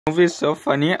Movie is so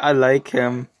funny. I like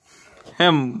him.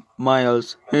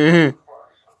 Miles. I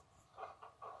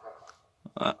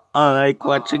like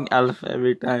watching Alf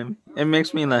every time. It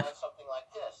makes me laugh. Something like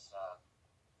this.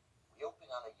 We open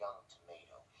on a young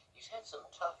tomato. He's had some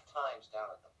tough times down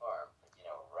at the farm,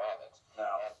 rabbits.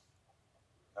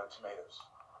 No tomatoes.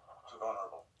 Too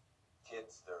vulnerable.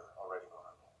 Kids, they're already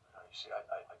vulnerable. You see, I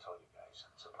told you guys.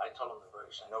 So I told them the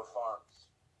British, no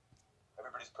farms.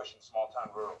 Everybody's pushing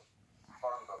small-town rural.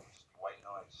 Farm voters, white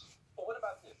noise. But what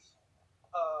about this?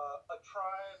 A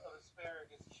tribe of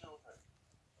asparagus children.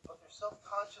 But they're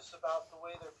self-conscious about the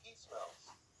way their pee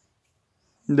smells.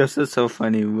 This is so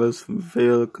funny. Once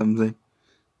Phil comes in.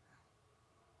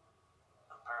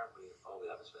 Apparently, all we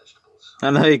have is vegetables. I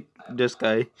like this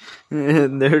guy.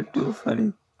 They're too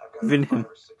funny. Even him.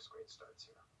 Sixth grade starts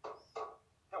here.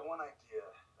 I got one idea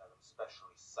that I'm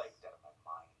especially psyched out of my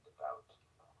mind about.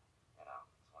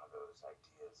 It's one of those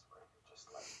ideas where you're just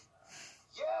like,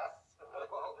 yes!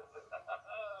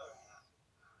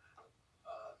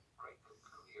 Great. Could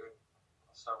we hear it?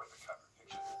 I'll start with the cover.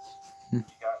 Picture this. You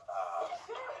got,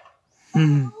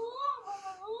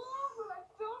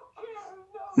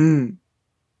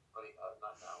 Buddy,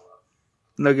 not now.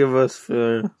 Look at us for.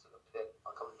 To the pit.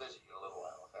 I'll come visit you in a little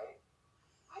while, okay?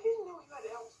 I didn't know you had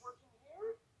elves working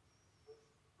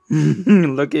here.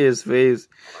 Look at his face.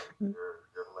 you're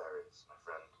hilarious, my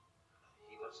friend.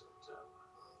 He doesn't.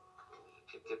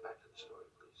 Get back to the story,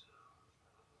 please.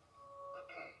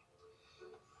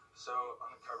 So, on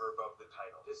the cover above the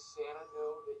title. Does Santa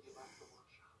know that you left the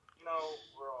workshop?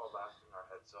 We're all laughing our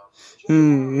heads off.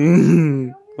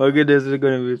 Look at this. It's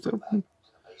gonna be so funny.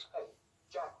 Hey,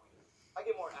 Jack, I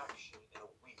get more action in a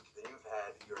week than you've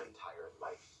had your entire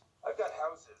life. I've got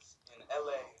houses in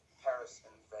LA, Paris,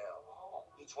 and Vail.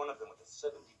 Each one of them with a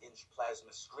 70-inch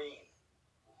plasma screen.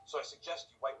 So I suggest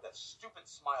you wipe that stupid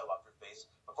smile off your face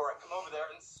before I come over there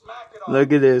and smack it off.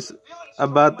 Look at this.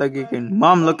 About the kicking.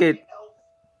 Mom, look at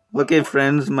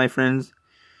friends, my friends.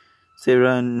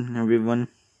 Sarah and everyone.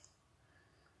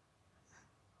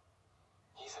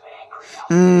 He's an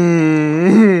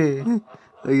angry elf.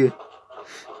 Look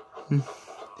at.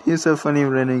 He's so funny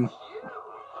running.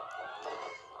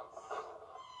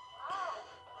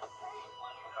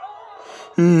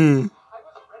 Call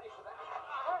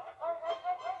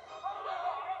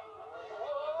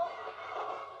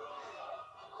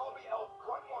me elf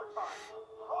one more time.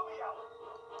 Call me elf.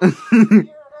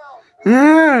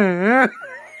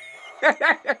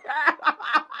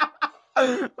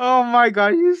 Oh my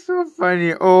god, he's so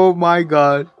funny. Oh my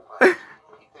god. I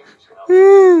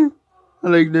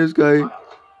like this guy. Listen,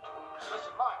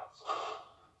 Miles.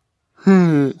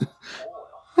 You get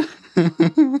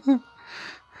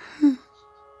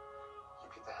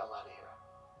the hell out of here.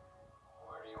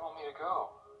 Where do you want me to go?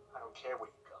 I don't care where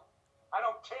you go. I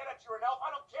don't care that you're an elf.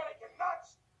 I don't care that you're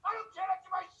nuts. I don't care that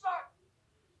you're my son.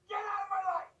 Get out of my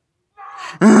life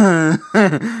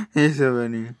now. He's so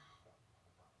funny.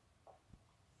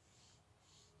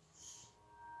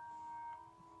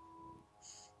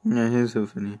 Yeah, he's so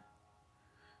funny.